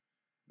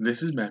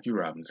This is Matthew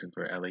Robinson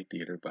for LA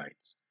Theater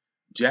Bites.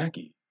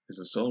 Jackie is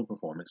a solo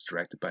performance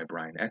directed by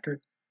Brian Eckert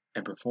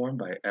and performed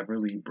by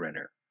Everly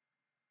Brenner.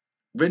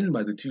 Written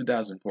by the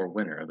 2004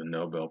 winner of the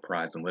Nobel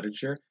Prize in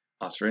Literature,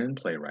 Australian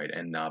playwright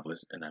and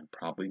novelist, and I'm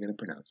probably going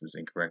to pronounce this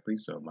incorrectly,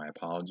 so my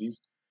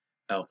apologies,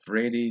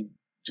 Elfriede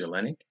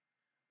Jelinek,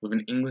 with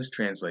an English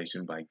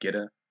translation by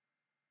Gitta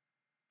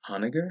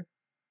Honegger.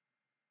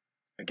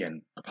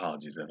 Again,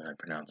 apologies if I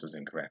pronounce this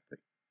incorrectly.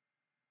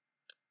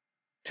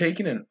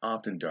 Taking an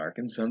often dark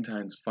and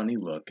sometimes funny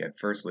look at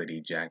First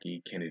Lady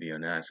Jackie Kennedy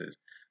Onassis,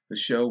 the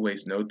show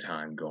wastes no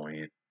time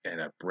going at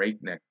a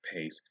breakneck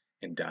pace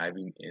and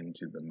diving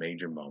into the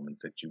major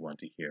moments that you want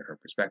to hear her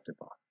perspective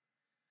on.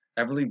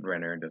 Everly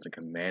Brenner does a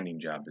commanding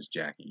job as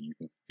Jackie. You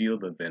can feel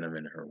the venom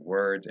in her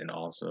words, and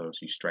also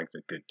she strikes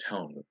a good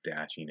tone with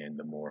dashing in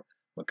the more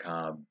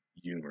macabre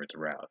humor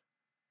throughout.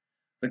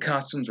 The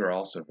costumes are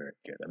also very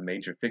good. A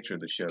major feature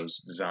of the show's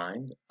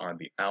design are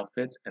the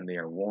outfits, and they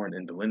are worn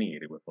and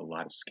delineated with a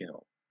lot of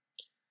skill.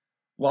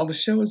 While the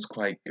show is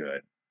quite good,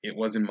 it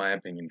was, in my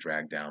opinion,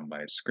 dragged down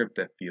by a script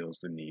that feels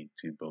the need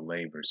to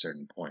belabor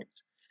certain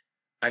points.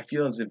 I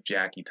feel as if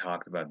Jackie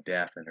talks about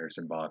death and her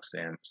symbolic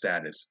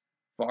status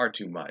far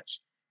too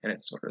much, and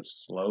it sort of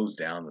slows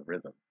down the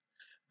rhythm.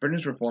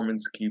 Brenner's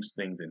performance keeps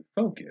things in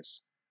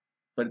focus,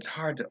 but it's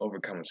hard to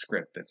overcome a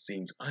script that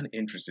seems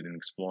uninterested in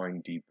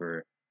exploring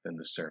deeper than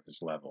the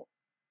surface level.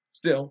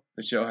 Still,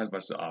 the show has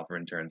much to offer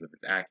in terms of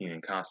its acting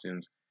and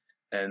costumes,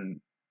 and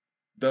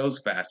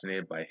those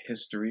fascinated by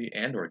history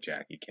and/or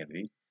Jackie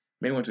Kennedy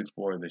may want to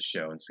explore this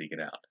show and seek it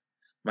out.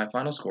 My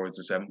final score is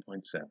a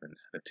 7.7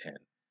 out of 10.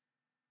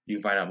 You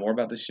can find out more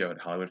about the show at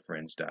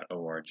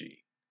hollywoodfringe.org.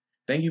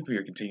 Thank you for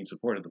your continued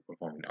support of the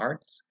performing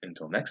arts.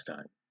 Until next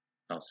time,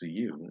 I'll see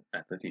you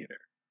at the theater.